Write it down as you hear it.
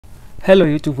Hello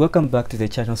YouTube, welcome back to the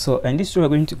channel. So in this video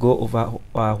we're going to go over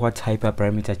what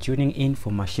hyperparameter tuning in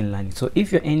for machine learning. So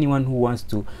if you're anyone who wants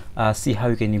to see how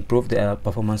you can improve the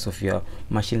performance of your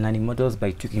machine learning models by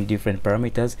tweaking different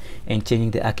parameters and changing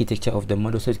the architecture of the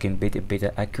model so you can get a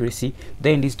better accuracy,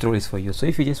 then this tutorial is for you. So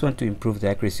if you just want to improve the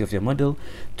accuracy of your model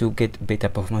to get better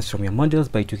performance from your models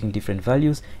by tweaking different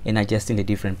values and adjusting the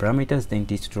different parameters, then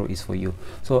this tutorial is for you.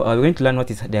 So we're going to learn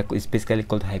what is basically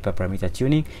called hyperparameter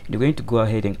tuning. We're going to go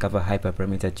ahead and cover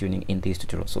hyperparameter tuning in these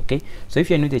tutorials. Okay, so if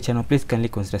you're new to the channel, please kindly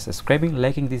consider subscribing,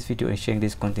 liking this video, and sharing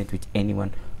this content with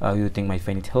anyone you think might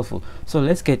find it helpful. So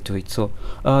let's get to it. So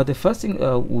the first thing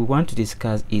we want to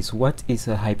discuss is what is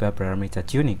a hyperparameter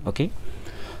tuning. Okay,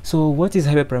 so what is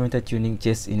hyperparameter tuning,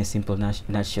 just in a simple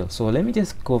nutshell? So let me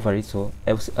just cover it. So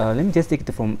let me just take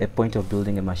it from a point of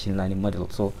building a machine learning model.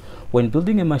 So when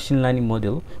building a machine learning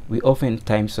model, we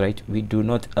oftentimes, right, we do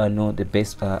not know the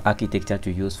best architecture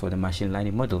to use for the machine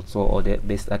learning model, so or the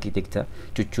best architecture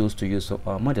to choose to use for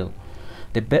our model.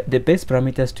 The best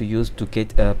parameters to use to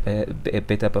get a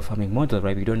better performing model,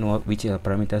 right? We don't know which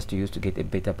parameters to use to get a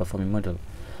better performing model.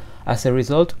 As a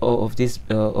result of this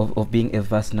of being a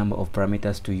vast number of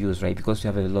parameters to use, right, because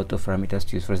you have a lot of parameters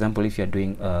to use. For example, if you're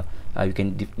doing you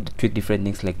can tweak different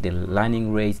things like the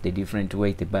learning rates, the different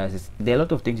weight, the biases. There are a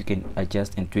lot of things you can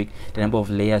adjust and tweak. The number of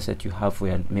layers that you have for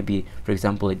your, maybe for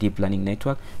example a deep learning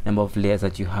network, number of layers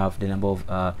that you have, the number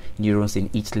of neurons in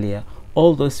each layer.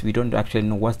 All those we don't actually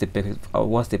know what's the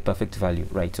perfect value,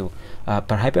 right? So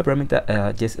per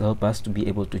hyperparameter just help us to be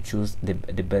able to choose the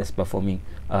best performing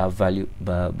value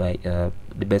by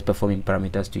the best performing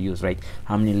parameters to use, right?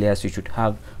 How many layers you should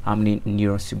have, how many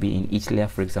neurons should be in each layer,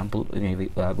 for example. Maybe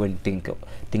going to think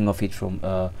of it from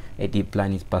a deep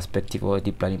learning perspective or a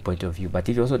deep learning point of view. But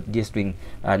if you're also just doing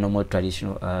normal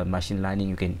traditional machine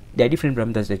learning, there are different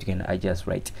parameters that you can adjust,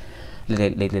 right?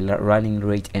 Like the running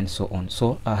rate and so on.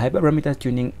 So hyperparameter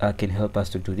tuning can help us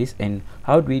to do this. And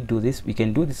how do we do this? We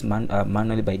can do this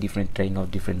manually by trying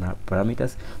out different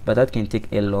parameters, but that can take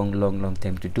a long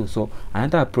time to do. So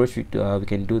another approach we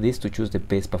can do this to choose the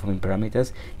best performing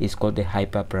parameters is called the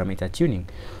hyperparameter tuning.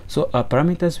 So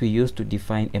parameters we use to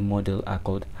define a model are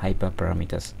called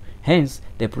hyperparameters. Hence,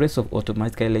 the process of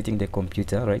automatically letting the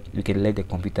computer, right, you can let the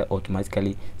computer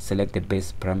automatically select the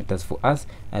best parameters for us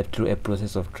through a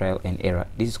process of trial and error.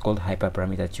 This is called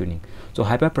hyperparameter tuning. So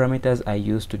hyperparameters are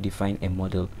used to define a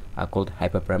model are called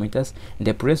hyperparameters. And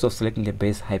the process of selecting the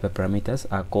best hyperparameters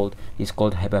is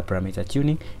called hyperparameter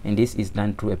tuning, and this is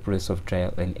done through a process of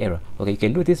trial and error. Okay, you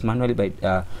can do this manually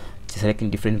by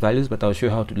selecting different values, but I'll show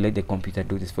you how to let the computer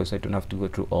do this first, so I don't have to go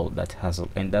through all that hassle,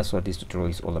 and that's what this tutorial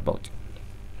is all about.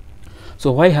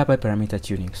 So why hyperparameter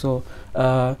tuning? So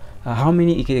how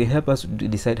many, it can help us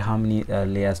decide how many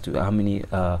layers to how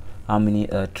many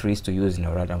trees to use in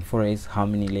a random forest, how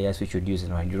many layers we should use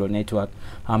in our neural network,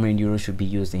 how many neurons should be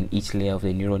used in each layer of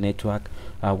the neural network,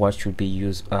 what should be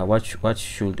used, what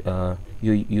should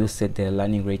you set the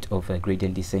learning rate of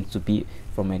gradient descent to be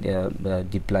from a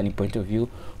deep learning point of view,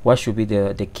 what should be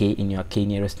the k in your k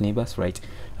nearest neighbors, right?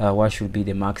 What should be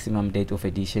the maximum depth of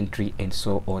addition tree, and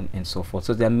so on and so forth.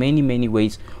 So there are many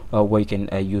ways where you can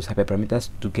use hyperparameters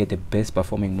to get the best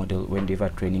performing model when you are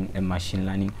training a machine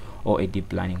learning or a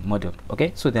deep learning model.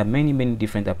 Okay, so there are many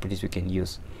different approaches we can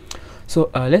use.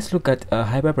 So let's look at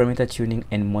hyperparameter tuning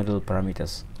and model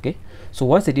parameters. Okay, so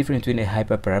what's the difference between a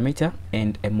hyperparameter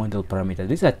and a model parameter?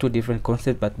 These are two different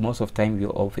concepts, but most of the time we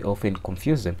often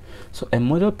confuse them. So a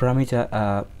model parameter,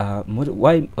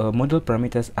 model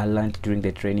parameters are learned during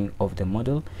the training of the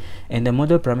model, and the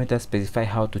model parameters specify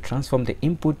how to transform the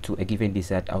input to a given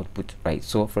desired output, right?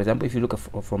 So for example, if you look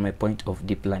from a point of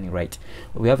deep learning, right,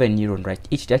 we have a neuron, right?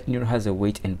 That neuron has a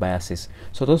weight and biases.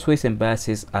 So those weights and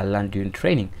biases are learned during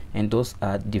training, and those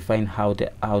define how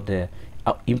the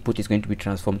input is going to be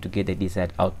transformed to get the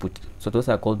desired output. So those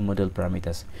are called model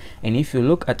parameters. And if you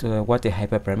look at what a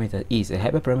hyperparameter is, a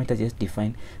hyperparameter just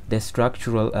define the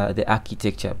structural the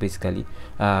architecture, basically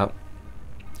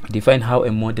define how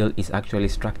a model is actually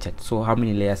structured. So how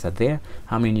many layers are there,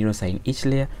 how many neurons are in each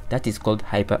layer, that is called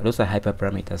those are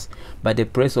hyperparameters. But the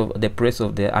price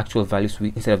of the actual values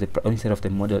instead of the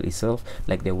model itself,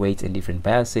 like the weights and different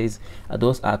biases,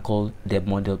 those are called the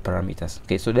model parameters.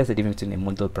 Okay, so that's the difference between a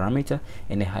model parameter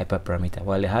and a hyperparameter.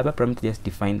 While a hyperparameter just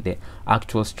defines the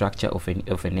actual structure of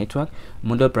a network,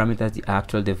 model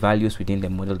parameters the values within the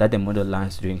model that the model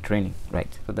learns during training,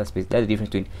 right? So that's the difference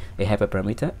between a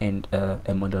hyperparameter and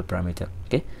a model parameter.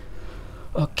 Okay,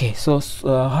 Okay, so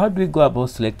how do we go about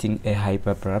selecting a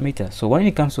hyperparameter? So when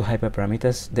it comes to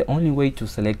hyperparameters, the only way to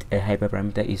select a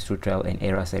hyperparameter is through trial and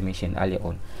error, as I mentioned earlier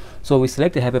on. So we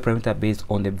select a hyperparameter based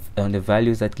on the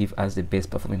values that give us the best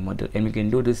performing model, and we can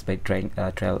do this by trying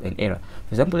trial and error.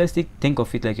 For example, let's think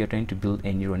of it like you're trying to build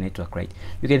a neural network, right?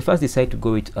 You can first decide to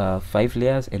go with 5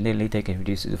 layers, and then later you can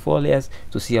reduce it to 4 layers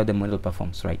to see how the model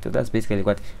performs, right? So that's basically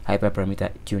what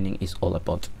hyperparameter tuning is all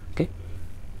about. Okay.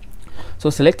 So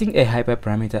selecting a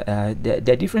hyperparameter,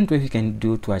 there are different ways you can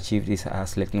do to achieve this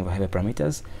selecting of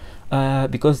hyperparameters,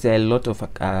 because there are a lot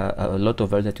of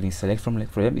values that you can select from. Like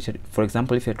for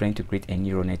example, if you're trying to create a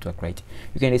neural network, right,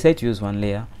 you can decide to use 1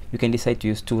 layer, you can decide to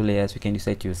use 2 layers, you can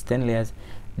decide to use 10 layers.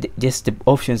 Just the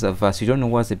options are vast. You don't know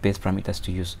what's the best parameters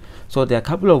to use. So there are a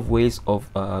couple of ways of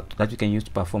that you can use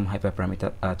to perform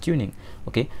hyperparameter tuning.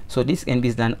 Okay, so this can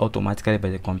be done automatically by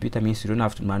the computer, means you don't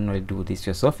have to manually do this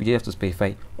yourself. You just have to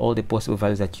specify all the possible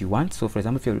values that you want. So for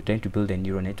example, if you're trying to build a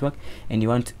neural network and you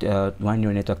want one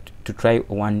neural network to try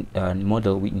one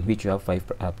model in which you have 5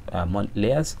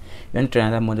 layers, you want to try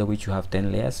another model which you have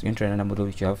 10 layers, you want to try another model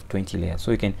which you have 20 layers.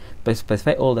 So you can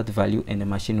specify all that value, and the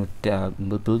machine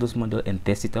will build this model and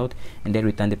test it out, and then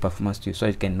return the performance to you, so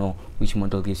you can know which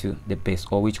model gives you the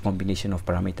best, or which combination of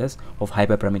parameters of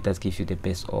hyperparameters gives you the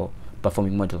best or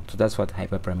performing model. So that's what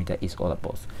hyperparameter is all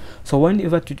about. So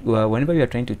whenever you are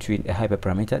trying to train a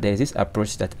hyperparameter, there is this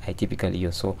approach that I typically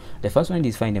use. So the first one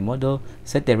is find a model,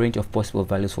 set the range of possible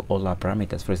values for all our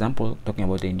parameters. For example, talking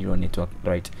about a neural network,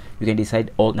 right, you can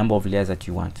decide all number of layers that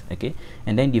you want. Okay,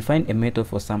 and then define a method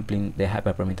for sampling the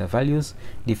hyperparameter values,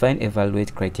 define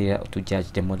evaluate criteria to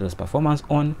judge the model's performance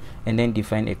on, and then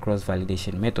define a cross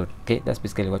validation method. Okay, that's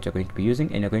basically what you're going to be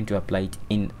using, and you're going to apply it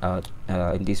in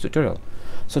this tutorial.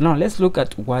 So now let's look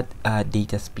at what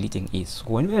data splitting is.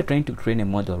 When we are trying to train a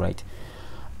model, right,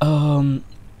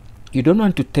 you don't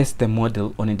want to test the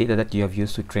model on a data that you have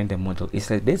used to train the model. It's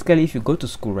like basically if you go to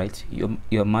school, right,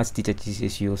 your math teacher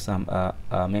teaches you some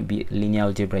maybe linear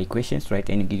algebra equations, right,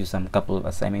 and give you some couple of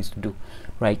assignments to do,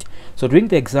 right? So during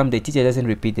the exam, the teacher doesn't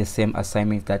repeat the same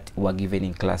assignments that were given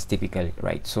in class typically,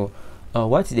 right? So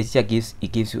what the teacher gives,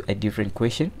 it gives you a different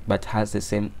question but has the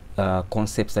same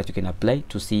concepts that you can apply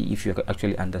to see if you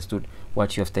actually understood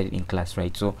what you have studied in class,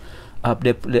 right? So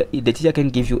the teacher can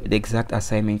give you the exact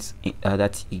assignments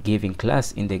that he gave in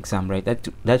class in the exam, right?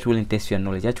 That wouldn't test your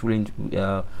knowledge. That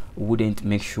wouldn't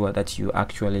make sure that you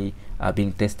actually are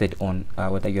being tested on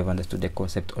whether you have understood the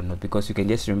concept or not, because you can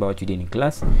just remember what you did in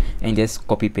class and just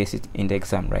copy paste it in the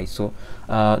exam, right? So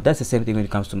that's the same thing when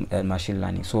it comes to machine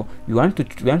learning. So we want to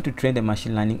train the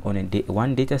machine learning on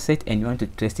one data set, and you want to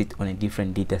test it on a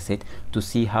different data set to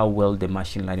see how well the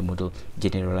machine learning model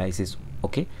generalizes.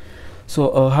 Okay,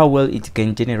 so how well it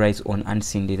can generalize on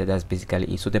unseen data. That's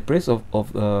basically it. So the process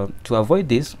of to avoid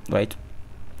this, right,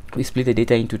 we split the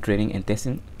data into training and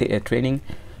testing,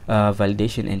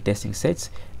 validation and testing sets.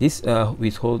 This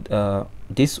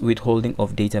withholding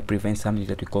of data prevents something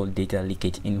that we call data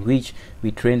leakage, in which we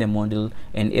train the model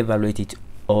and evaluate it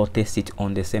or test it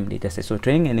on the same data set. So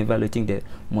training and evaluating the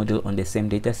model on the same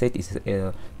data set is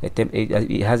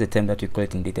it has a term that we call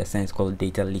it in data science called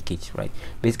data leakage, right?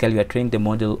 Basically, we are training the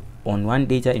model on one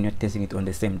data and you're testing it on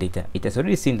the same data. It has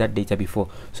already seen that data before,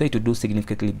 so it will do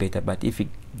significantly better. But if it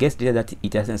gets data that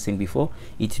it hasn't seen before,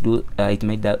 it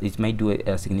might do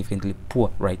significantly poor,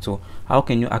 right? So how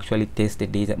can you actually test the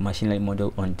data machine learning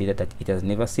model on data that it has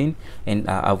never seen, and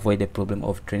avoid the problem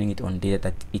of training it on data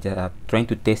that it trying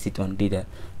to test it on data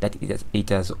that it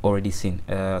has already seen,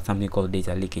 something called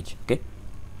data leakage. Okay,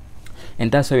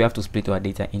 and that's why we have to split our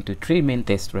data into 3 main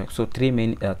tests, right? So three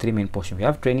main portions. We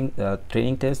have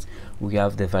training test, we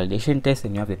have the validation test,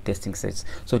 and you have the testing sets.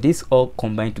 So these all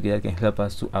combined together can help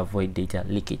us to avoid data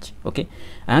leakage. Okay,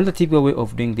 another typical way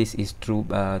of doing this is through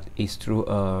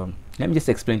let me just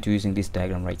explain to you using this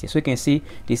diagram right here. So you can see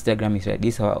this diagram is right.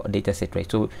 This is our data set,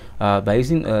 right? So by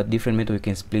using a different method, we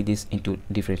can split this into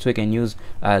different. So you can use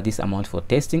this amount for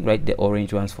testing, right? The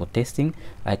orange ones for testing.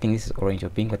 I think this is orange or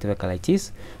pink, whatever color it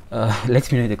is.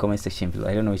 Let me know in the comment section below.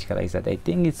 I don't know which color is that. I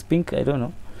think it's pink. I don't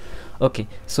know. Okay,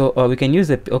 so we can use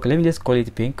the let me just call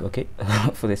it pink. Okay,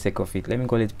 for the sake of it, let me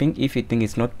call it pink. If you think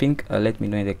it's not pink, let me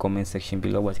know in the comment section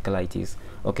below what color it is.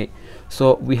 Okay,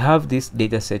 so we have this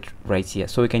data set right here,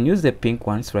 so we can use the pink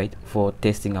ones, right, for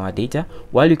testing our data,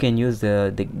 while you can use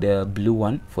the blue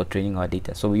one for training our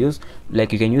data. So we use,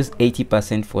 like, you can use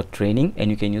 80% for training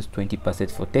and you can use 20%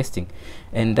 for testing,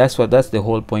 and that's the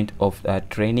whole point of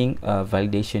training,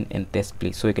 validation and test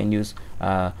split. So you can use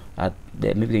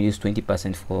maybe you can use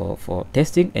 20% for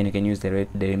testing, and you can use the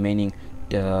remaining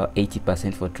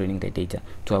 80% for training the data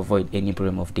to avoid any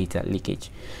problem of data leakage.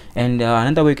 And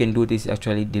another way you can do this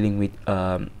actually dealing with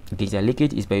data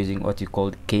leakage is by using what you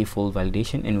call k-fold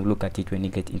validation, and we'll look at it when you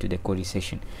get into the coding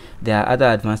section. There are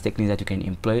other advanced techniques that you can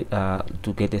employ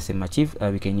to get the same achieve.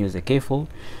 We can use a k-fold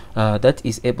that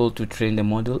is able to train the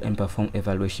model and perform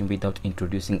evaluation without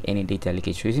introducing any data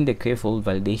leakage. So using the k-fold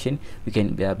validation, we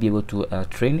can be able to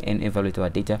train and evaluate our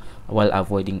data while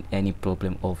avoiding any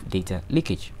problem of data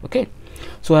leakage. Okay,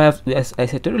 so I have, as I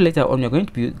told you later on, we're going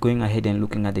to be going ahead and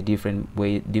looking at the different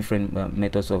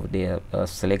methods of the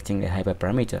selecting a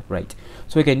hyperparameter, right?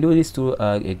 So we can do this through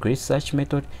a grid search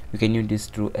method, we can use this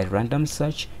through a random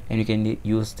search, and you can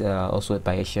use also a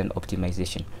Bayesian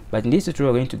optimization. But in this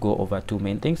tutorial, we're going to go over two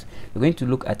main things. We're going to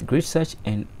look at grid search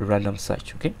and random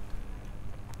search. Okay,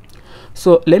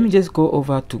 so let me just go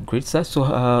over to grid search.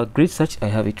 So grid search, I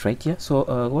have it right here.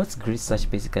 So what's grid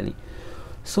search basically?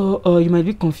 So you might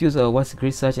be confused what's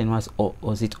grid search and what's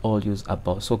it all used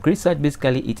about. So grid search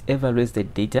basically it evaluates the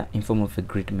data in form of a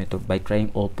grid method by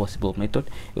trying all possible methods.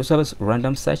 It also has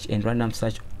random search, and random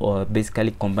search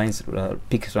basically combines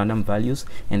picks random values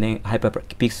and then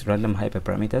picks random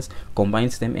hyperparameters,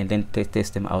 combines them, and then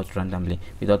tests them out randomly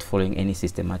without following any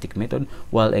systematic method,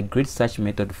 while a grid search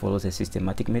method follows a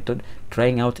systematic method,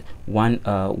 trying out one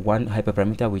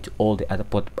hyperparameter with all the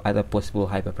other possible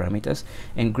hyperparameters.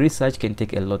 And grid search can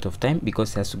take a lot of time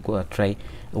because it has to go try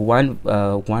one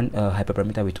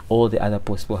hyperparameter with all the other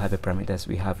possible hyperparameters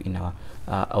we have in our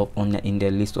in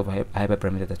the list of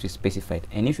hyperparameters that we specified.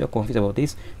 And if you're confused about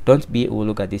this, don't be, we'll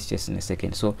look at this just in a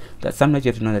second. So that sometimes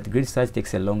you have to know that grid search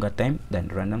takes a longer time than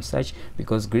random search,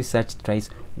 because grid search tries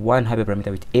one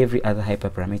hyperparameter with every other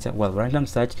hyperparameter, while random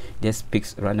search just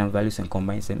picks random values and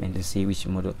combines them and then see which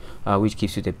model which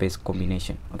gives you the best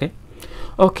combination.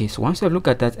 Okay, so once I look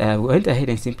at that, I went ahead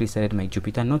and simply started my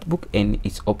Jupyter notebook, and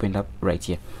it's opened up right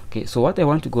here. Okay, so what I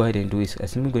want to go ahead and do is I'm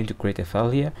simply going to create a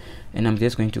file here, and I'm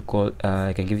just going to call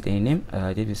I can give it any name.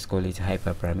 Just call it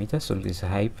hyperparameters. So this is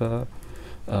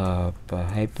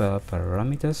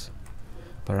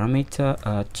parameter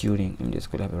tuning. Let me just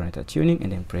call it hyperparameter tuning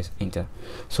and then press enter.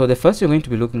 So the first you're going to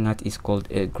be looking at is called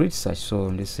a grid search. So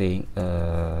I'm just saying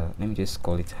let me just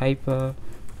call it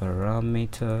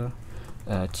hyperparameter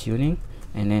tuning,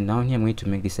 and then down here I'm going to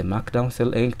make this a markdown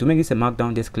cell. And to make this a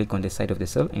markdown, just click on the side of the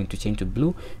cell and to change to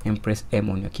blue and press M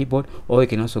on your keyboard, or you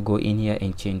can also go in here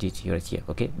and change it right here.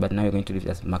 Okay, but now you're going to leave it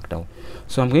as markdown.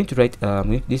 So I'm going to write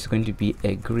this is going to be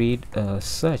a grid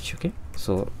search. Okay,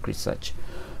 so grid search.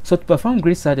 So to perform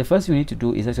grid search, the first you need to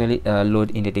do is actually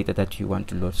load in the data that you want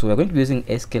to load. So we're going to be using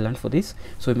scikit-learn for this,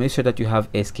 so make sure that you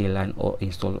have scikit-learn or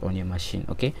installed on your machine.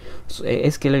 Okay, so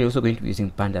scikit-learn, you're also going to be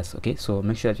using pandas. Okay, so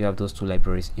make sure that you have those two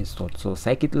libraries installed, so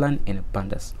scikit-learn and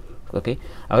pandas. Okay,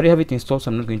 I already have it installed, so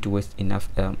I'm not going to waste enough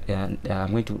I'm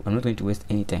not going to waste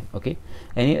any time. Okay,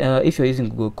 and if you're using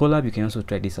Google Colab, you can also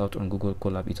try this out on Google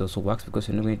Colab. It also works because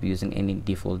you're not going to be using any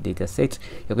default data set.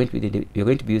 You're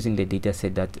going to be using the data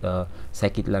set that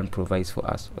scikit-learn provides for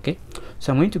us. Okay,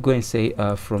 so I'm going to go and say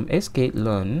from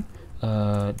scikit-learn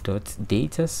dot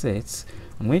data sets,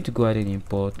 I'm going to go ahead and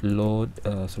import load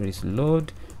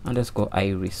load underscore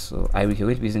iris. So iris, you're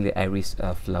going to be using the iris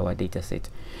flower data set.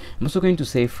 I'm also going to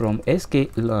say from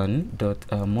scikit-learn dot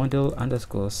model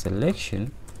underscore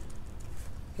selection.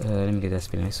 Let me get that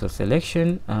spelling. So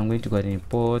selection, I'm going to go ahead and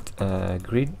import I'm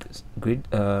going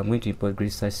to import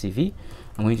grid search CV.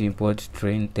 I'm going to import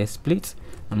train test splits.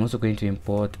 I'm also going to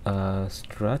import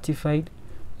stratified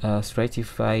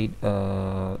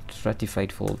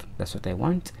fold. That's what I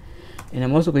want. And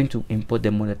I'm also going to import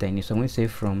the model that I need. So I'm going to say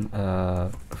from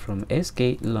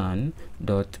scikit-learn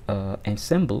dot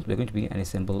ensemble. We're going to be an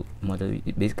ensemble model.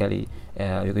 Basically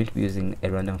we're going to be using a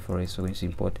random forest, so we're going to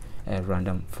import a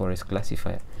random forest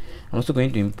classifier. I'm also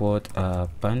going to import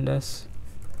pandas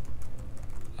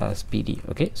as PD.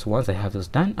 Okay, so once I have those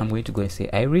done, I'm going to go and say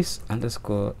iris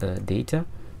underscore data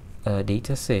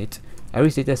set.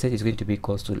 Iris data set is going to be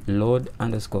equals to load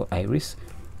underscore iris,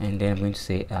 and then I'm going to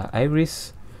say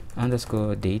iris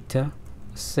underscore data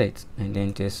set, and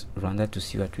then just run that to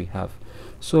see what we have.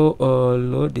 So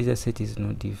load data set is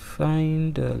not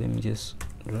defined. Let me just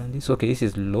run this. Okay, this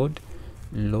is load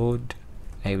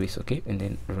iris. Okay, and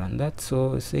then run that.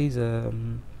 So it says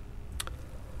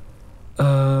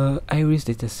iris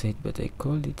data set, but I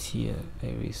called it here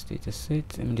iris data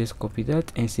set. Let me just copy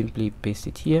that and simply paste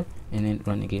it here and then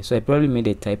run again. So I probably made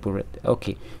a typo.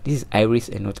 Okay, this is iris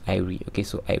and not irie. Okay,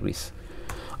 so iris.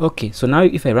 Okay, so now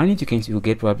if I run it, you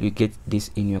get probably get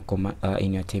this in your command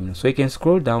in your terminal. So you can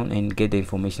scroll down and get the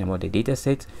information about the data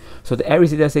set. So the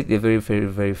iris data set is a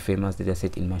very famous data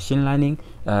set in machine learning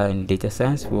and data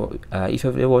science. Well, if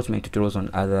you've ever watched my tutorials on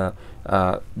other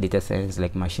data science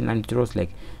like machine learning tutorials,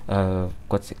 like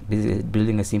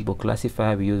building a simple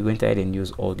classifier, we went ahead and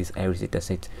used all these iris data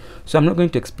set. So I'm not going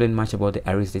to explain much about the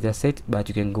iris data set, but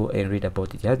you can go and read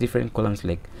about it. It has different columns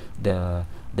like the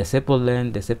sepal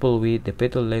length, the sepal width, the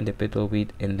petal length, the petal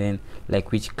width, and then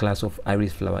like which class of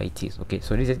iris flower it is. Okay,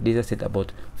 so this is data set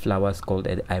about flowers called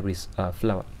the iris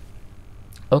flower.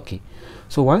 Okay,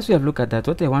 so once we have looked at that,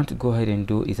 what I want to go ahead and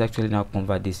do is actually now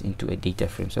convert this into a data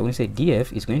frame. So I'm going to say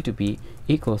df is going to be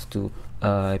equals to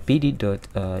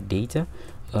pd.data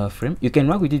frame. You can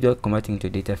work with it converting to a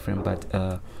data frame, but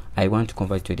I want to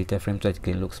convert to a data frame so it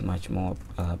can looks much more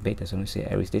better. So I'm going to say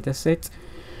iris data set,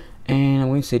 and I'm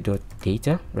going to say dot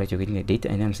data, right? You're getting the data,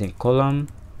 and I'm saying column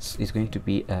is going to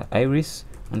be iris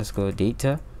underscore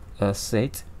data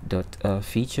set dot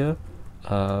feature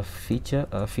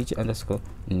underscore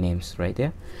names right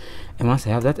there. And once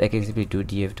I have that, I can simply do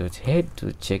df dot head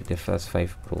to check the first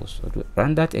 5 rows. So to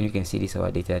run that, and you can see this is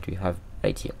our data that we have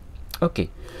right here. Okay,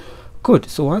 good.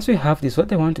 So once we have this,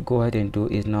 what I want to go ahead and do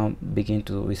is now begin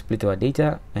to split our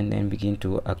data and then begin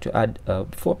to actually add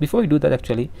before we do that,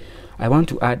 actually I want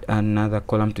to add another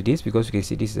column to this, because you can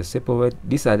see this is a separate,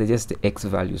 these are just the x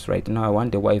values. Right now I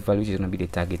want the y value, which is going to be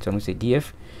the target. So I'm going to say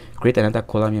df create another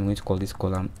column. I'm going to call this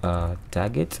column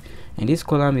target, and this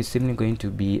column is simply going to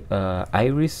be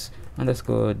iris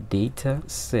underscore data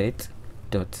set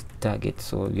dot target.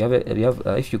 So we have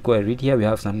if you go and read here, we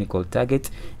have something called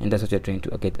target, and that's what you're trying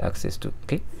to get access to.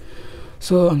 Okay,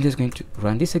 so I'm just going to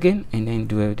run this again and then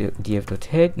do the df dot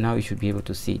head. Now you should be able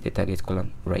to see the target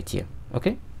column right here.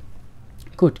 Okay,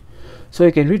 good. So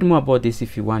you can read more about this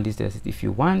if you want, this dataset if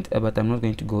you want, but I'm not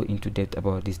going to go into depth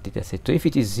about this dataset. So if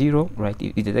it is 0, right,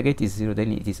 if the target is 0,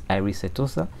 then it is iris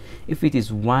setosa. If it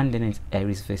is 1, then it's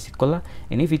iris versicolor,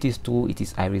 and if it is 2, it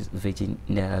is iris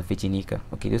virginica.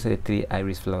 Okay, those are the 3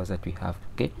 iris flowers that we have.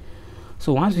 Okay,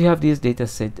 so once we have this data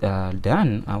set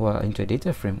done into a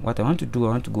data frame, what I want to do, I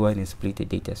want to go ahead and split the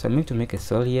data. So I'm going to make a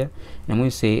cell here, and I'm going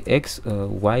to say x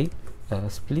y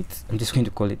split. I'm just going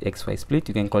to call it xy split.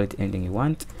 You can call it anything you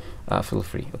want, feel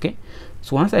free. Okay,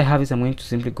 so once I have this, I'm going to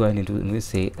simply go ahead and do, I'm going to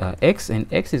say x, and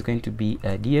x is going to be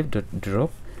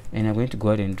df.drop, and I'm going to go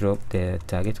ahead and drop the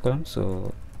target column.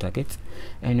 So target,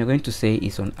 and you're going to say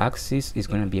it's on axis, it's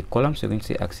going to be a column, so you're going to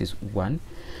say axis 1,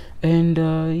 and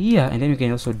yeah, and then you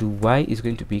can also do y is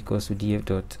going to be equals to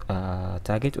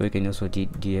df.target, or you can also do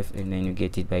df, and then you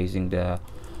get it by using the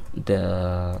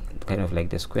kind of like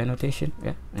the square notation.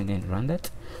 Yeah, and then run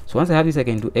that. So once I have this, I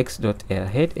can do x dot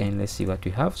head, and let's see what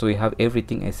we have. So we have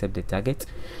everything except the target,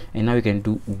 and now we can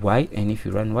do y, and if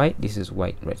you run y, this is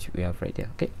y, right, we have right there.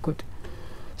 Okay, good.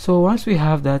 So once we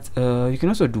have that, you can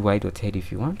also do y dot head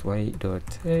if you want, y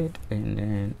dot head, and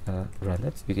then run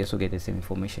that. You can also get the same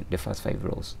information, the first 5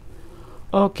 rows.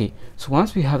 Okay, so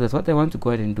once we have that, what I want to go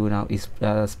ahead and do now is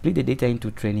split the data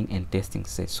into training and testing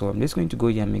sets. So I'm just going to go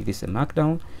here and make this a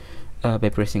markdown by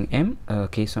pressing M.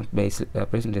 Okay, so by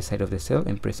pressing the side of the cell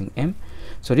and pressing M.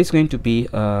 So this is going to be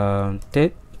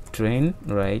train,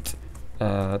 right,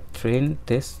 train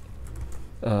test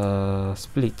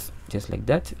split, just like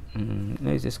that.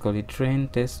 Let's just call it train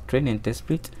and test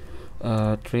split.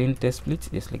 Train test split,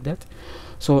 just like that.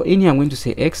 So in here I'm going to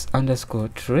say x underscore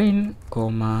train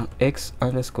comma x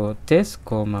underscore test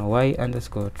comma y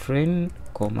underscore train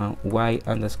comma y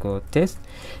underscore test.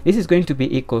 This is going to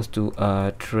be equals to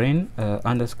train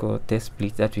underscore test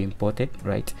split that we imported,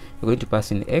 right? We're going to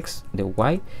pass in x, the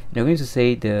y, and we're going to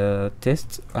say the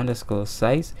test underscore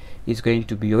size is going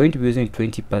to be, you're going to be using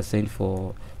 20%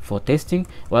 for testing,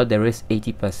 while the rest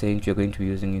 80% you're going to be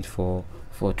using it for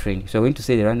training. So I'm going to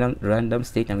say the random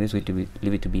state, I'm just going to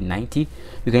leave it to be 90.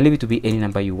 You can leave it to be any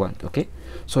number you want. Okay,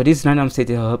 so this random state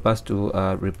will help us to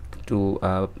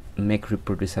make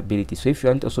reproducibility. So if you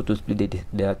want also to split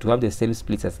to have the same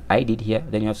splits as I did here,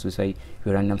 then you have to say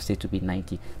your random state to be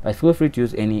 90, but feel free to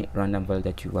use any random value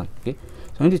that you want. Okay,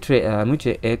 so I'm going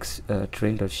to x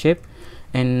train.shape,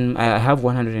 and I have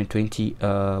 120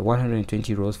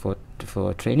 rows for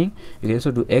training. You can also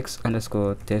do x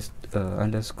underscore test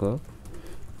underscore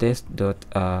test dot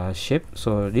shape.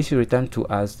 So this will return to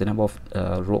us the number of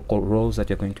rows that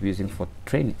you're going to be using for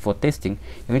training. For testing,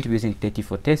 you're going to be using 30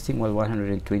 for testing, while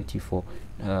 120 for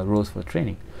rows for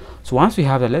training. So once we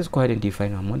have that, let's go ahead and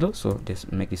define our model. So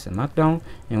just make this a markdown,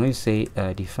 and we say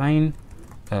define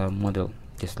model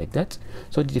just like that.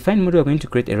 So the define model, we're going to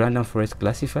create a random forest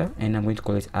classifier, and I'm going to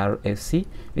call it RFC.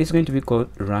 This is going to be called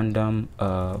random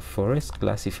forest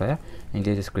classifier, and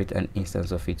just create an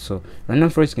instance of it. So random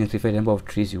forest can specify the number of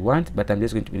trees you want, but I'm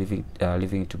just going to be leaving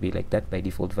it to be like that by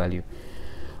default value.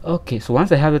 Okay, so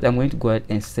once I have it, I'm going to go ahead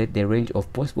and set the range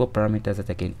of possible parameters that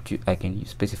I can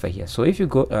specify here. So if you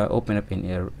go open up in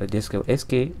here, just go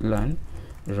scikit-learn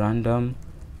random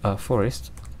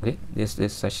forest. Okay,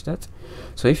 let's search that.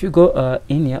 So if you go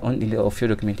in here in the official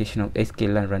documentation of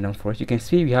scikit-learn random forest, you can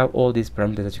see we have all these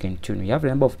parameters that you can tune. You have the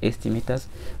number of estimators,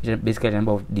 which are basically the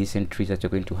number of decent trees that you're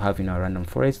going to have in our random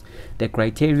forest, the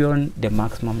criterion, the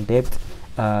maximum depth,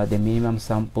 the minimum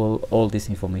sample, all this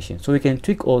information. So we can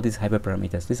tweak all these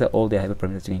hyperparameters. These are all the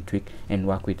hyperparameters you can tweak and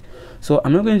work with. So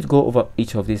I'm not going to go over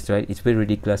each of these, right? It's very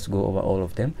ridiculous to go over all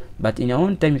of them, but in your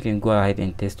own time you can go ahead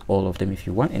and test all of them if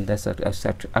you want, and that's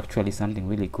actually something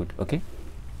really good. Okay,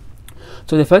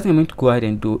 so the first thing I'm going to go ahead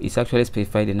and do is actually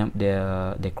specify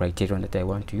the criterion that I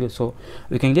want to use. So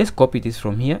we can just copy this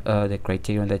from here, the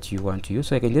criterion that you want to use.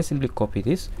 So I can just simply copy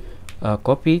this,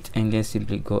 copy it, and then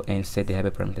simply go and set the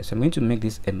hyperparameter. So I'm going to make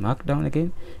this a markdown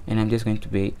again, and I'm just going to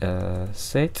be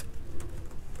set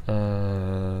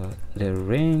the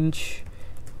range.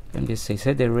 Let me just say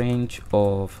set the range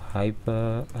of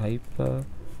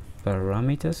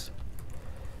hyperparameters.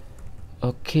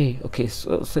 Okay,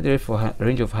 so set the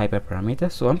range of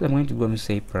hyperparameters. So I'm going to go and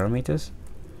say parameters,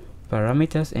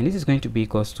 and this is going to be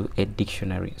equals to a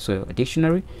dictionary. So a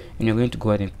dictionary, and you're going to go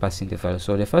ahead and pass in the value.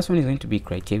 So the first one is going to be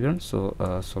criterion. So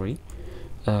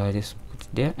just put it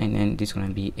there, and then this is going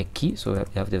to be a key. So I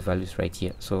have the values right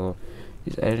here. So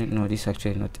this, I don't know, this is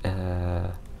actually not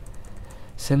a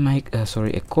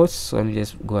quotes. So let me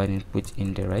just go ahead and put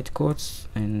in the right quotes,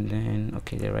 and then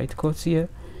the right quotes here,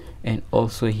 and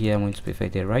also here I'm going to specify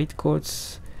the right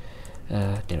quotes.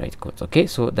 Okay,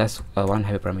 so that's one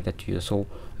hyperparameter to use. So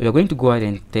we are going to go ahead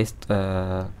and test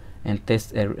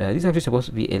this is actually supposed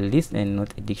to be a list and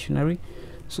not a dictionary.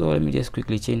 So let me just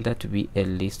quickly change that to be a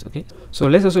list. Okay, so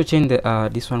let's also change the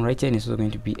this one right here, and it's also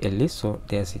going to be a list. So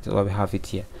there's it. So we have it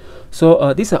here.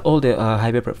 So these are all the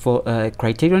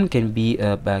criterion. Can be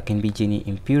Gini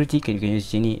impurity. You can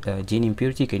use Gini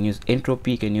impurity. You can use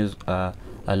entropy. You can use a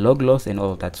log loss and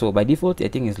all of that. So by default I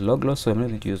think it's log loss, so I'm not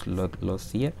going to use log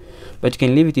loss here, but you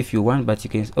can leave it if you want. But you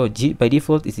can by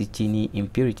default it is Gini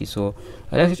impurity. So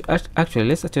let's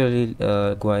actually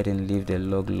go ahead and leave the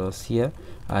log loss here.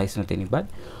 It's not any bad.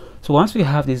 So once we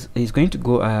have this, it's going to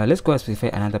go let's go and specify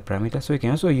another parameter. So we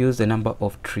can also use the number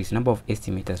of trees, number of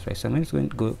estimators, right? So I'm going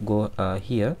to go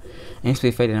here and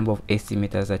specify the number of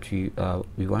estimators that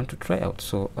we want to try out.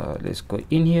 So let's go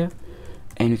in here,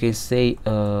 and you can say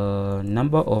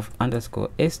number of underscore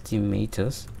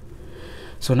estimators.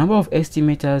 So number of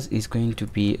estimators is going to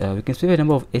be we can specify the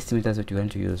number of estimators that you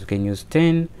want to use. We can use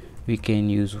 10, we can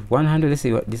use 100. Let's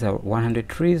say these are 100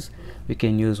 trees. We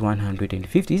can use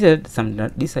 150. These are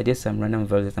just some random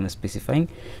values that I'm specifying,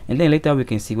 and then later we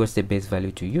can see what's the best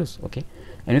value to use. Okay,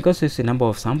 and you can also use the number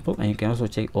of sample, and you can also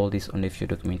check all this on the few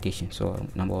documentation. So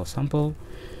number of sample,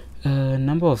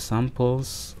 number of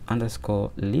samples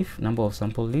underscore leaf, number of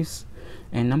sample leaves,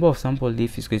 and number of sample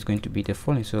leaf is going to be the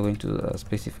following. So we're going to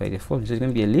specify the following. So it's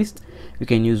going to be a list. You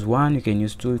can use 1, you can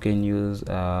use 2, you can use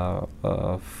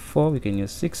 4, you can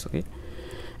use 6. Okay,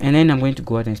 and then I'm going to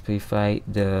go ahead and specify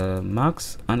the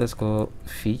max underscore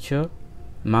feature,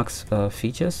 max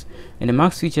features, and the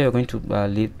max feature we're going to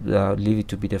leave it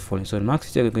to be the following. So the max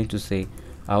feature we're going to say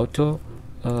auto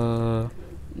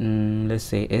let's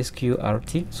say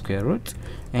sqrt square root,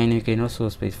 and you can also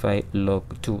specify log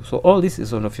 2. So all this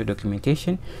is on of your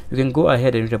documentation. You can go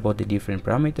ahead and read about the different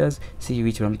parameters, see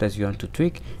which parameters you want to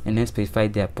tweak, and then specify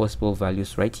their possible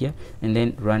values right here, and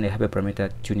then run a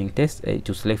hyperparameter tuning test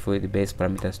to select for the best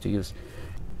parameters to use.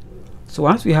 So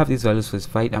once we have these values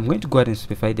specified, I'm going to go ahead and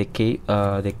specify the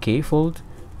k fold,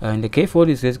 and the k fold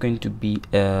is just going to be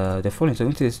the following. So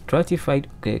I'm going to say stratified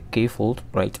k fold,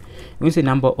 right? I'm going to say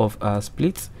number of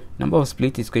splits. Number of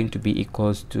split is going to be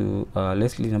equals to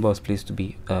let's leave number of splits to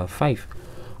be 5.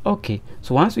 Okay,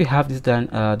 so once we have this done,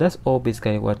 that's all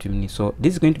basically what we need. So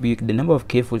this is going to be the number of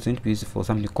k folds, going to be used for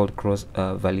something called cross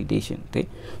validation. Okay,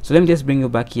 so let me just bring you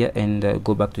back here and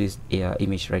go back to this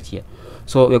image right here.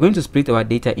 So we're going to split our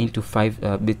data into 5.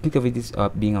 Think of it as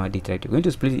being our data, right? We're going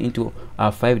to split it into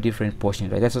 5 different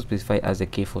portions, right? That's what specified as a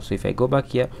k fold. So if I go back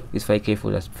here, it's 5 k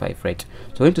fold, that's 5, right?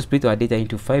 So we're going to split our data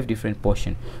into 5 different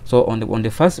portions. So on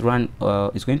the first run,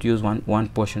 it's going to use one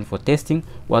portion for testing,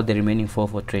 while the remaining 4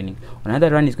 for training. On another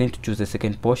run, is going to choose the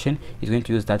second portion. Is going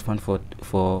to use that one for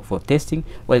testing,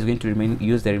 while it's going to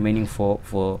use the remaining 4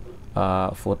 for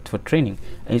for training,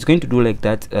 and it's going to do like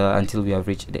that until we have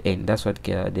reached the end. That's what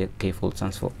the k-fold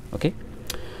stands for.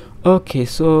 Okay,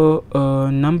 so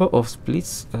number of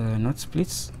splits, not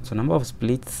splits, so number of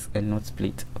splits and not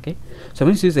split. Okay, so I'm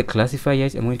going to use a classifier.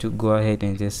 I'm going to go ahead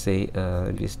and just say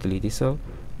just delete this all,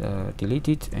 delete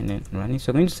it, and then run it.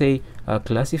 So I'm going to say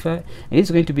classify, and it's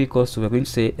going to be equals to, we're going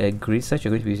to say a grid search.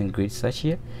 We're going to be using grid search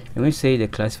here. I'm going to say the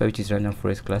classifier, which is random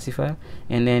forest classifier,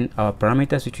 and then our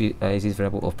parameters, which is this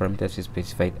variable of parameters is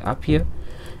specified up here,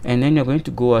 and then you're going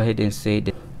to go ahead and say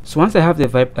the so once I have the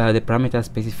parameter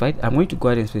specified, I'm going to go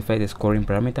ahead and specify the scoring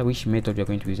parameter, which method you're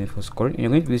going to be using for scoring. And you're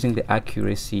going to be using the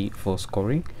accuracy for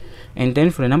scoring, and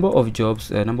then for the number of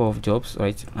jobs,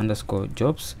 right, underscore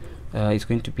jobs is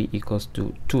going to be equals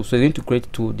to 2. So we're going to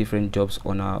create 2 different jobs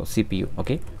on our CPU,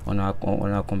 okay, on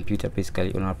our computer,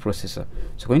 basically on our processor.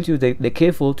 So we're going to use the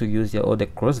k-fold to use here, or the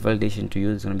cross validation to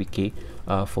use is going to be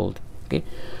k-fold. Okay,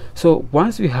 so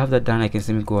once we have that done, I can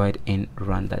simply go ahead and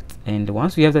run that. And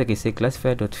once we have that, I can say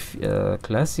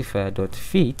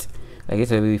classifier.fit. I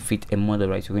guess we fit a model,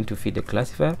 right? So we're going to fit the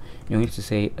classifier. You're going to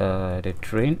say the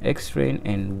train, x train,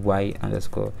 and y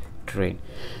underscore train,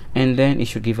 and then it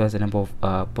should give us the number of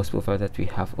possible files that we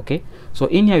have. Okay, so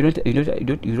in here you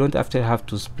don't have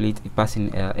to split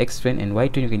passing x train and y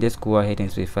train. You can just go ahead and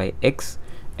specify x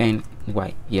and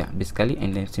y, yeah, basically,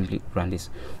 and then simply run this.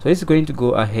 So this is going to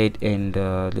go ahead and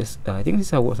let's I think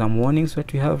these are some warnings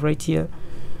that we have right here.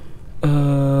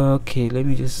 Okay, let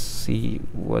me just see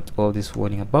what all this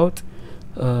warning about.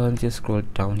 Just scroll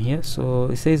down here.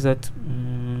 So it says that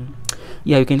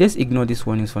yeah, you can just ignore these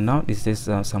warnings for now. This is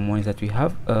some warnings that we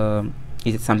have.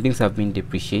 Some things have been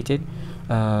depreciated.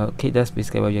 Okay, that's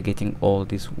basically why you're getting all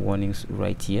these warnings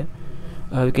right here.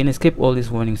 You can escape all these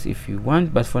warnings if you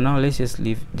want, but for now let's just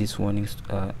leave these warnings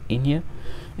in here,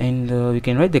 and we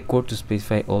can write the code to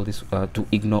specify all this to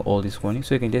ignore all these warnings.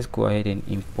 So you can just go ahead and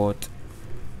import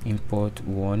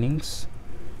warnings,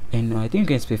 and I think you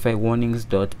can specify warnings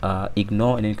dot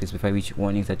ignore, and then you can specify which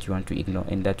warnings that you want to ignore,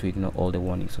 and that to ignore all the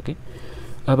warnings. Okay,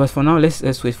 but for now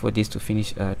let's wait for this to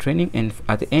finish training, and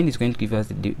at the end it's going to give us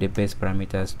the best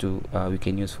parameters to we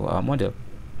can use for our model.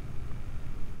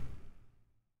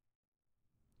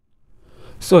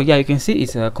 So yeah, you can see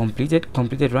it's completed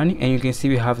running, and you can see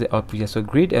we have the output here. So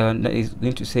grid that is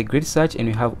going to say grid search, and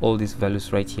we have all these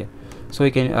values right here. So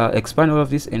you can expand all of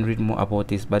this and read more about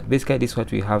this, but basically this is what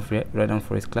we have: random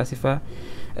forest classifier,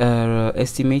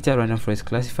 estimator, random forest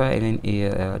classifier, and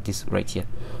then this right here.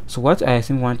 So what I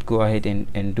simply want to go ahead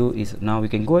and do is, now we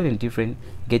can go ahead and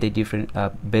get the different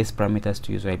base parameters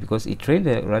to use, right? Because it trained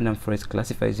the random forest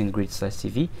classifier using grid search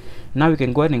CV. Now we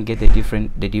can go ahead and get the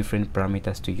different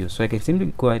parameters to use. So I can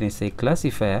simply go ahead and say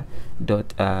classifier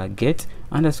dot get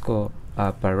underscore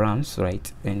params,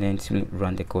 right, and then simply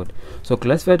run the code. So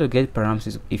classifier to get params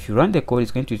is, if you run the code,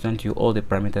 it's going to return to you all the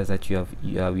parameters that we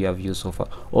have used so far,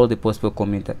 all the possible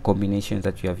combinations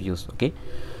that you have used. Okay,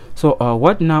 so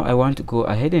what now I want to go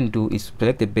ahead and do is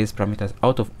select the base parameters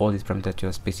out of all these parameters you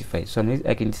have specified. So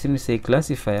I can simply say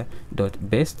classifier dot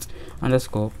best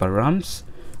underscore params,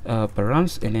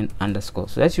 and then underscore.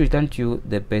 So that should return to you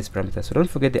the base parameters. So don't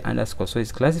forget the underscore. So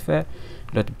it's classifier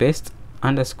dot best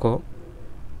underscore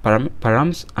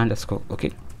params underscore.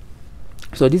 Okay,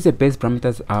 so these are base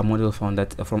parameters our model found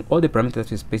that from all the parameters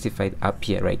we specified up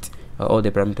here, right? All the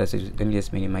parameters, let me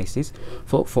just minimize this.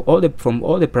 From all the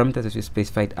parameters that we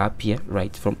specified up here,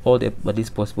 right, from all these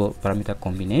possible parameter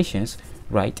combinations,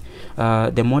 right,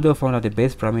 the model found that the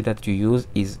best parameter to use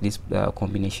is this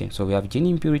combination. So we have Gini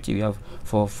impurity, we have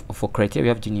for criteria we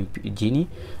have Gini,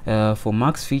 for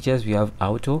max features we have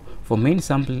auto, for main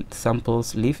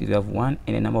samples leaf we have 1,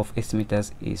 and the number of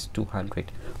estimators is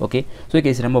 200. Okay, so you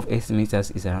can see the number of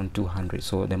estimators is around 200.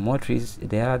 So the more trees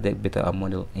there are, the better our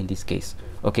model in this case.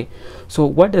 Okay, so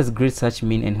what does grid search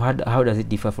mean, and how does it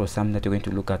differ from something that we're going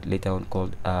to look at later on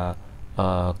called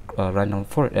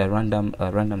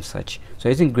random search? So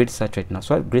using grid search right now.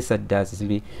 So what grid search does is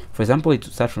simply, for example, it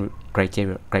starts from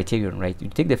criterion, right? You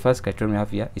take the first criterion we have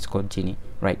here, it's called Gini,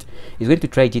 right? It's going to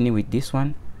try Gini with this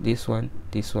one, this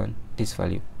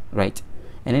value, right?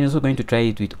 And then also going to try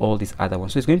it with all these other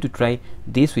ones. So it's going to try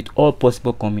this with all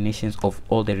possible combinations of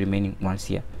all the remaining ones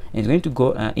here. And it's going to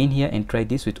go in here and try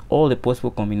this with all the possible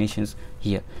combinations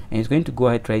here. And it's going to go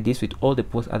ahead and try this with all the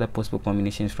other possible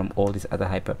combinations from all these other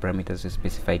hyperparameters we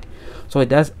specified. So it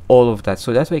does all of that.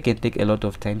 So that's why it can take a lot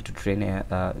of time to train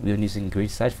when using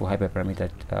grid search for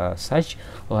hyperparameter search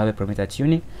or hyperparameter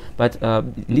tuning. But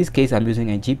in this case, I'm using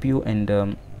a GPU,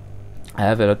 and I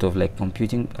have a lot of like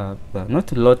computing,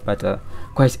 not a lot, but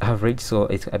quite average, so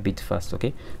it's a bit fast.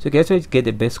 Okay, so you can actually get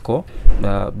the best score,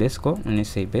 and you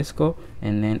say best score,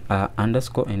 and then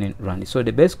underscore, and then run it. So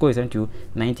the best score is until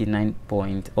 99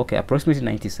 point, okay, approximately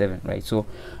 97, right? So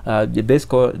the best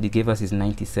score they gave us is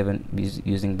 97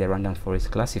 using the random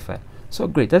forest classifier. So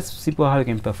great, that's simple how you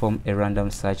can perform a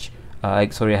random search,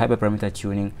 sorry, a hyperparameter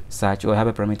tuning search or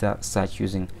hyperparameter search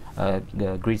using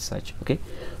the grid search. Okay,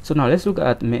 so now let's look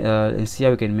at and see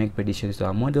how we can make predictions to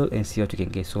our model and see what we can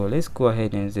get. So let's go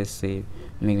ahead and just say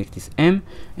make this M,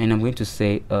 and I'm going to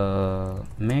say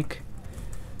make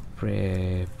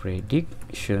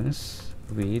predictions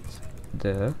with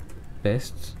the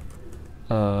best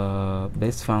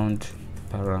found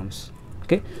params.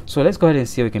 Okay, so let's go ahead and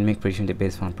see how we can make prediction the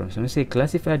best found params. So I'm going to say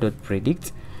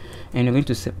classifier.predict, and we're going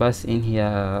to pass in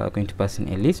here, going to pass in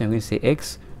a list. I'm going to say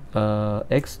x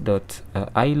dot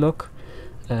iloc,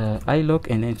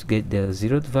 and then to get the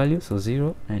 0th value, so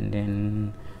 0, and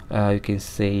then you can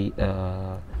say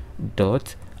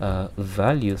dot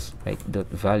values, right, dot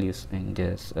values, and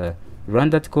just run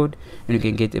that code, and you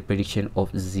can get a prediction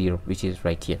of 0, which is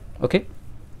right here. Okay,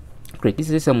 great. This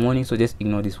is some warning, so just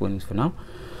ignore these warnings for now.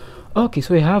 Okay,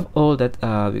 so we have all that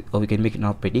we can make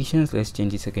now predictions. Let's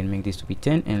change this. I can make this to be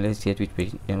 10, and let's get with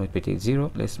predict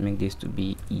 0. Let's make this to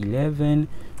be 11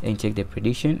 and check the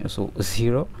prediction. So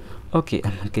 0. Okay,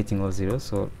 I'm not getting all 0,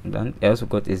 so done. I also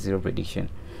got a 0 prediction.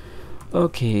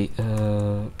 Okay,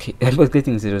 okay, I was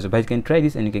getting 0, so but you can try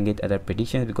this and you can get other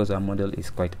predictions because our model is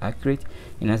quite accurate.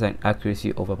 It has an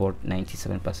accuracy of about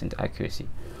 97% accuracy.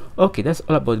 Okay, that's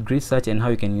all about grid search and how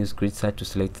you can use grid search to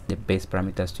select the best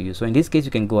parameters to use. So in this case,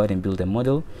 you can go ahead and build a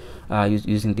model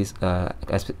using this,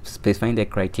 specifying the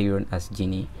criterion as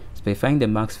Gini, specifying the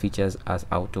max features as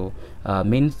auto,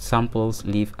 main samples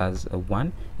leave as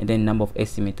 1, and then number of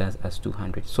estimators as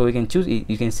 200. So you can choose it,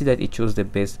 you can see that it chose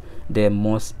the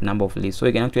most number of leaves. So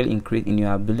you can actually increase, in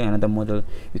your building another model,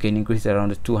 you can increase it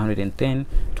around 210,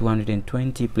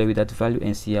 220, play with that value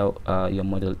and see how your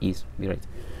model is, right?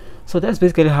 So that's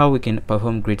basically how we can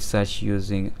perform grid search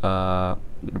using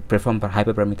perform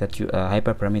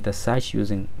hyperparameter search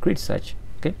using grid search.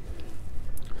 Okay,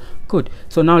 good.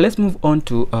 So now let's move on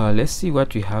to let's see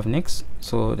what we have next.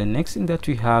 So the next thing that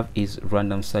we have is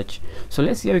random search. So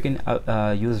let's see how we can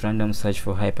use random search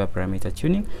for hyperparameter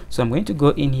tuning. So I'm going to go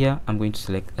in here, I'm going to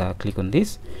select click on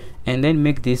this, and then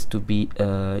make this to be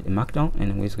a markdown,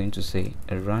 and I'm just going to say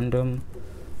a random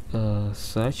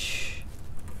search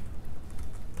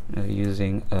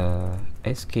using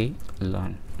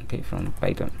scikit-learn, okay, from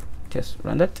Python. Just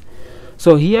run that.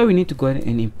 So here we need to go ahead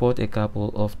and import a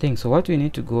couple of things. So what we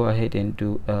need to go ahead and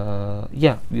do,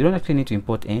 yeah, we don't actually need to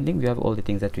import anything. We have all the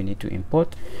things that we need to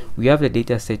import. We have the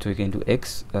data set, so we can do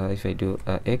x, if I do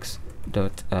x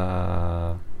dot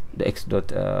the x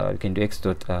dot we can do x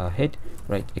dot head,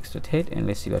 right, x dot head, and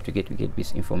let's see what we get. We get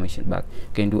this information back.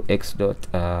 We can do x dot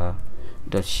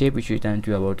shape, which return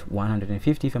to about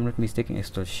 150 if I'm not mistaken, x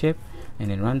dot shape, and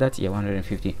then run that. Yeah,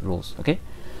 150 rows. Okay,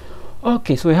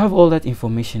 okay, so we have all that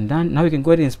information done. Now we can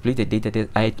go ahead and split the data.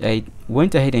 I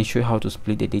went ahead and show you how to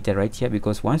split the data right here,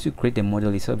 because once you create the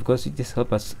model itself, because it just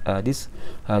help us this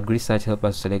grid search help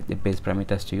us select the best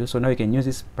parameters to use. So now you can use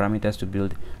these parameters to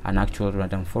build an actual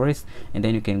random forest, and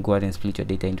then you can go ahead and split your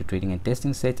data into trading and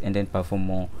testing sets, and then perform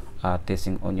more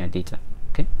testing on your data.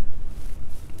 Okay,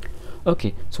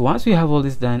 okay, so once we have all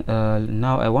this done,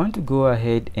 now I want to go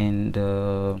ahead and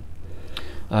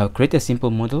create a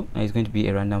simple model. It's going to be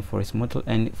a random forest model,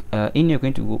 and you're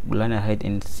going to learn ahead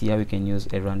and see how we can use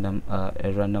a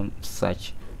random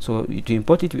search. So to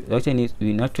import it, we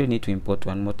actually need to import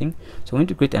one more thing. So I'm going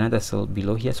to create another cell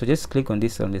below here. So just click on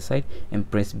this cell on the side and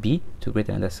press B to create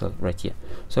another cell right here.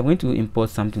 So I'm going to import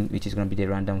something which is going to be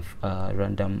the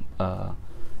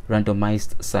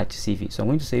randomized search CV. So I'm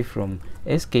going to say from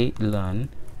scikit-learn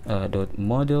dot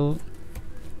model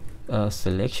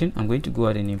selection, I'm going to go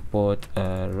ahead and import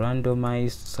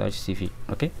randomized search CV.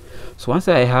 Okay, so once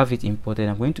I have it imported,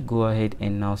 I'm going to go ahead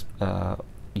and now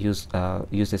use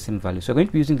the same value. So I'm going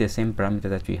to be using the same parameter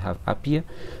that we have up here.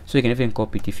 So you can even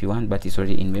copy it if you want, but it's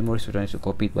already in memory, so you don't need to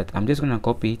copy it. But I'm just going to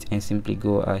copy it and simply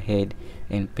go ahead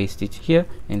and paste it here,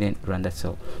 and then run that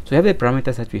cell. So we have the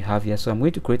parameters that we have here. So I'm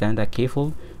going to create another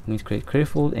k-fold. I'm going to create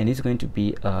k-fold, and it's going to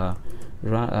be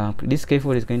this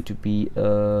k-fold is going to be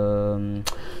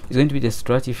the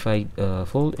stratified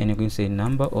fold, and you're going to say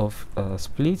number of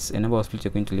splits, and number of splits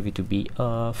you're going to leave it to be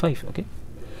 5. Okay,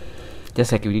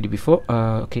 just like we did before.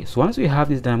 Okay, so once we have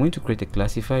this done, I'm going to create a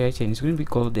classifier, and it's going to be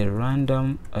called the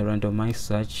randomized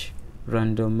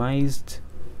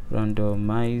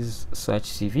randomize search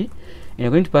CV, and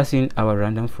you're going to pass in our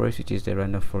random forest, which is the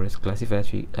random forest classifier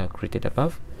we created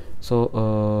above.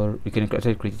 So you can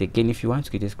actually create it again if you want.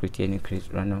 You can just create it and create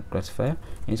random classifier,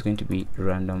 and it's going to be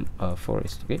random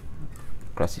forest, okay,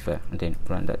 classifier, and then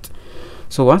run that.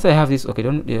 So once I have this, okay,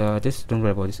 just don't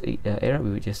worry about this error,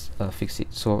 we will just fix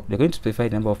it. So they're going to specify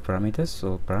the number of parameters.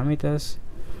 So parameters,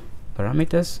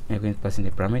 and you're going to pass in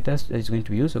the parameters that is going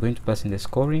to use. We're going to pass in the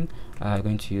scoring. I'm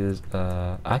going to use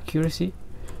accuracy,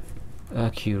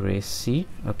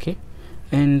 okay,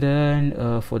 and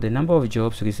then for the number of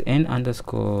jobs, it's n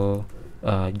underscore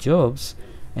jobs,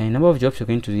 and number of jobs you're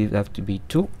going to leave have to be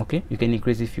 2. Okay, you can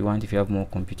increase if you want, if you have more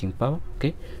computing power.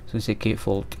 Okay, so it's a k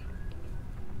fault.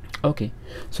 Okay,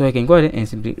 so I can go ahead and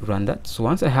simply run that. So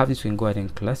once I have this, we can go ahead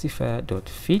and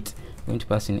classifier.fit. I'm going to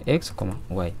pass in x,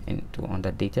 y, and on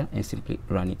that data, and simply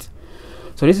run it.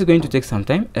 So this is going to take some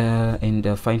time and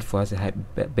find for us the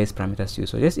base parameters to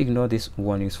use. So just ignore these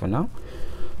warnings for now.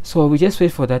 So we just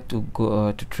wait for that to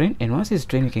go to train, and once it's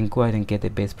trained, you can go ahead and get the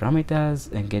base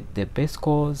parameters and get the base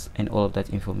scores and all of that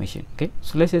information. Okay,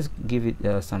 so let's just give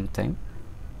it some time.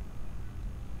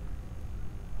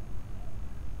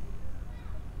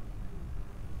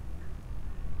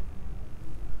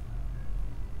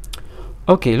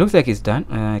 Okay, it looks like it's done.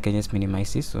 I can just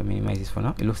minimize this, so minimize this for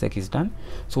now. It looks like it's done.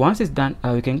 So once it's done,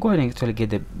 we can go ahead and actually get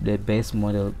the base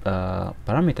model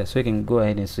parameter. So you can go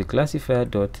ahead and say classifier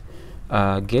dot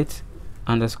get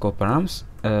underscore params,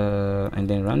 and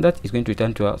then run that. It's going to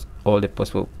return to us all the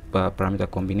possible parameter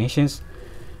combinations,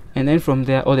 and then from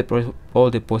there all the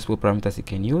possible parameters you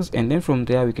can use, and then from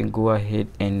there we can go ahead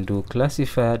and do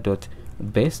classifier dot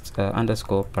best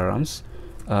underscore params,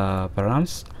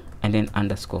 and then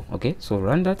underscore. Okay, so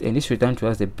run that, and this return to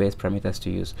us the best parameters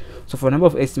to use. So for number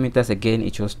of estimators, again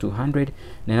it chose 200.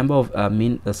 The number of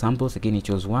mean samples, again it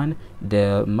chose 1.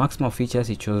 The maximum features,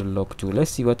 it chose log 2.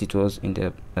 Let's see what it was in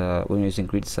the when you're using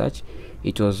grid search.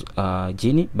 It was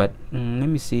Gini, but let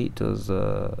me see, it was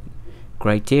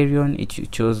criterion.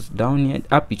 It chose down here,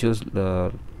 up it chose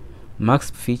max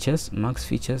features.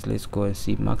 Let's go and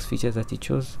see max features that it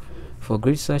chose for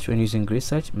grid search. When using grid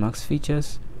search, max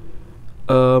features,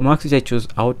 max feature, I chose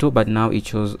auto, but now it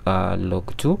chose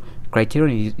log 2.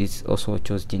 Criterion is also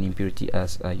chose gene impurity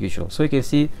as usual. So you can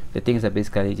see the things are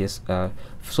basically just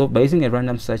so by using a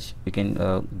random search you can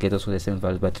get also the same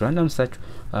value. But random search,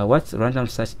 what random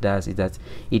search does is that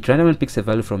it randomly picks a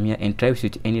value from here and tries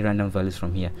with any random values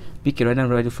from here. Pick a random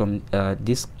value from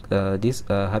this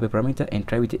hyperparameter and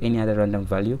try with any other random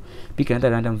value. Pick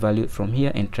another random value from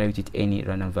here and try with any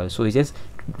random value. So it's just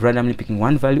randomly picking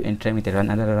one value and trying with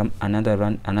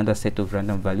another set of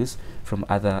random values from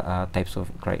other types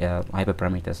of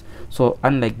hyperparameters. So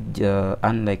unlike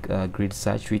grid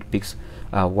search, which picks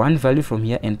one value from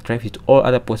here and tries with all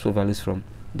other possible values from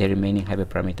the remaining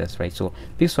hyperparameters, right? So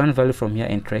picks one value from here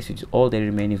and tries with all the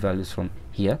remaining values from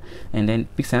here, and then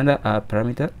picks another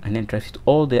parameter and then tries with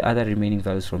all the other remaining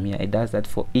values from here. It does that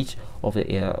for each of the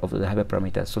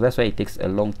hyperparameters. So that's why it takes a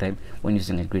long time when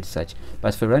using a grid search.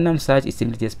 But for random search, it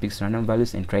simply just picks random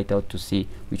values and try it out to see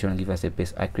which one will give us the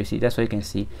best accuracy. That's why you can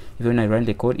see even when I run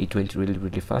the code, it went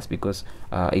really fast because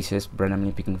it's just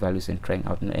randomly picking values and trying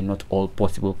out, and not all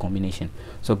possible combination.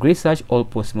 So grid search, all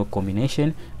possible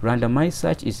combination. Randomized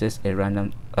search is just a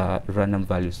random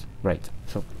values, right?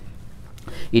 So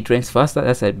it runs faster.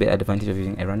 That's the advantage of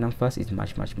using a random fast. It's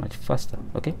much faster.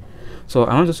 Okay, so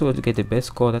I want also to get the best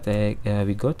score that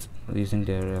we got using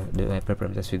the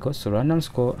hyperparameters we got. So random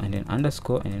score and then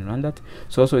underscore and then run that.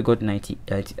 So also we got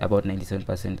about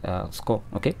 97% score.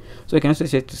 Okay, so you can also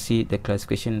check to see the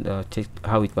classification, check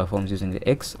how it performs using the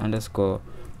x underscore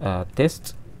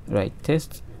test, right?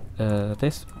 Test,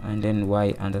 and then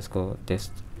y underscore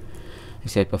test.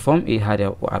 Said perform. It had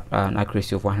an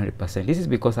accuracy of 100%. This is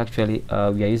because actually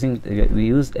we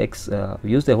use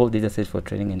the whole data set for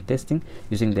training and testing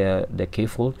using the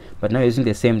k-fold, but now using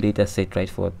the same data set, right,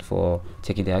 for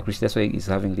checking the accuracy. That's why it's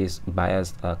having this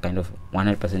biased kind of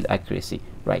 100% accuracy,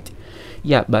 right?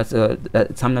 Yeah, but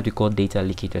something that we call data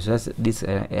leakage. So that's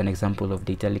an example of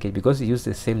data leakage because it uses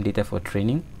the same data for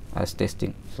training as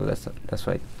testing. So that's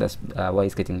why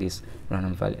it's getting this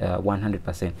random value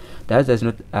 100%. That does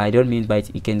not, I don't mean by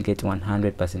it you can get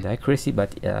 100% accuracy,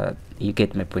 but you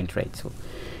get my point, right? So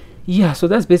yeah, so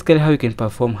that's basically how you can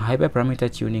perform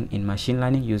hyperparameter tuning in machine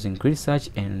learning using grid search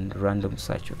and random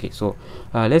search. Okay, so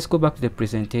let's go back to the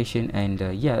presentation, and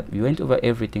yeah, we went over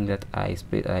everything that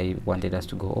I wanted us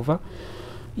to go over.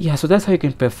 Yeah, so that's how you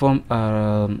can perform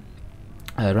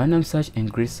random search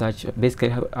and grid search, basically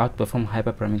outperform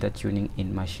hyperparameter tuning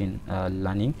in machine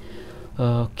learning.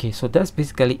 Okay, so that's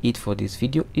basically it for this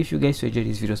video. If you guys enjoyed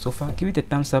this video so far, give it a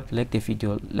thumbs up, like the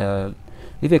video,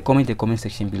 leave a comment in the comment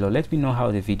section below. Let me know how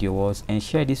the video was, and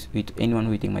share this with anyone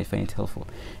who you think might find it helpful.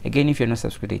 Again, if you're not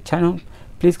subscribed to the channel,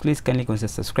 please kindly consider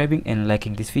subscribing and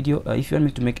liking this video. If you want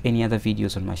me to make any other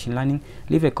videos on machine learning,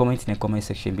 leave a comment in the comment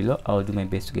section below. I'll do my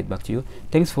best to get back to you.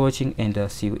 Thanks for watching, and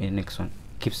see you in the next one.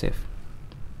 Keep safe.